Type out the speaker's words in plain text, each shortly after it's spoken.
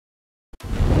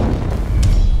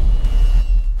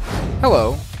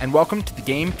Hello, and welcome to the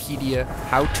Gamepedia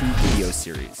How-To video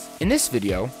series. In this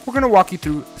video, we're going to walk you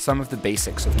through some of the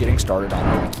basics of getting started on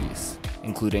our wikis,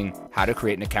 including how to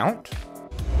create an account,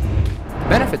 the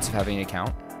benefits of having an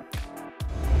account,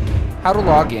 how to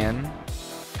log in,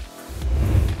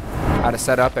 how to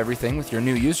set up everything with your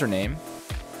new username,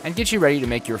 and get you ready to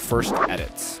make your first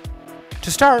edits.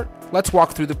 To start, let's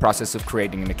walk through the process of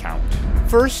creating an account.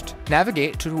 First,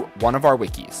 navigate to one of our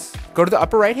wikis. Go to the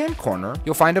upper right-hand corner,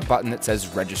 you'll find a button that says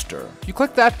Register. If you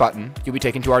click that button, you'll be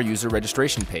taken to our user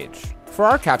registration page. For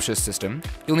our CAPTCHA system,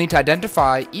 you'll need to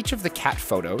identify each of the cat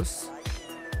photos.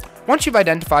 Once you've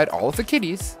identified all of the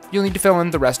kitties, you'll need to fill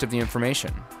in the rest of the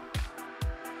information.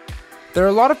 There are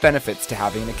a lot of benefits to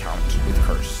having an account with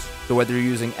Curse. So whether you're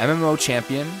using MMO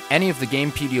Champion, any of the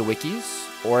Gamepedia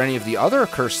wikis, or any of the other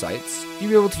Curse sites,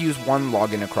 you'll be able to use one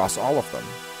login across all of them.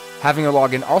 Having a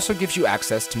login also gives you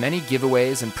access to many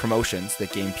giveaways and promotions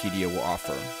that Gamepedia will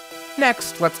offer.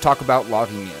 Next, let's talk about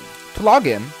logging in. To log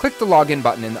in, click the login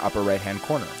button in the upper right-hand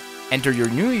corner. Enter your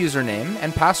new username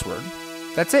and password.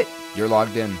 That's it, you're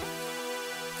logged in.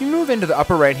 If you move into the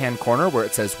upper right-hand corner where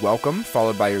it says Welcome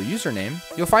followed by your username,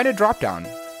 you'll find a drop-down.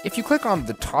 If you click on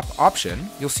the top option,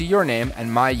 you'll see your name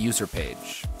and My User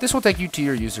page. This will take you to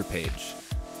your user page.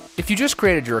 If you just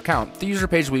created your account, the user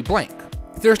page will be blank.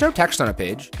 If there's no text on a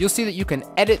page, you'll see that you can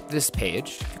edit this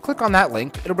page. If you click on that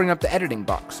link, it'll bring up the editing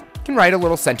box. You can write a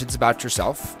little sentence about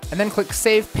yourself, and then click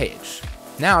Save Page.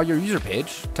 Now your user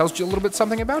page tells you a little bit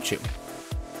something about you.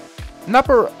 In the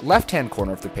upper left-hand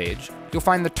corner of the page, you'll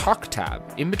find the Talk tab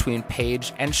in between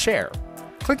Page and Share.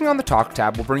 Clicking on the Talk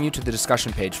tab will bring you to the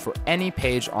discussion page for any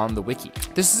page on the wiki.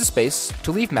 This is a space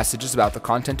to leave messages about the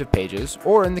content of pages,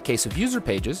 or in the case of user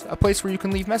pages, a place where you can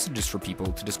leave messages for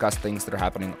people to discuss things that are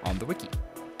happening on the wiki.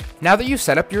 Now that you've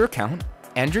set up your account,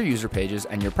 and your user pages,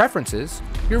 and your preferences,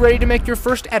 you're ready to make your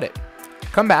first edit.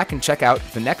 Come back and check out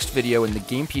the next video in the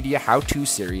Gamepedia How-To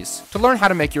series to learn how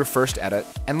to make your first edit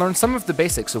and learn some of the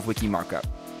basics of wiki markup.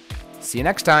 See you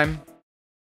next time!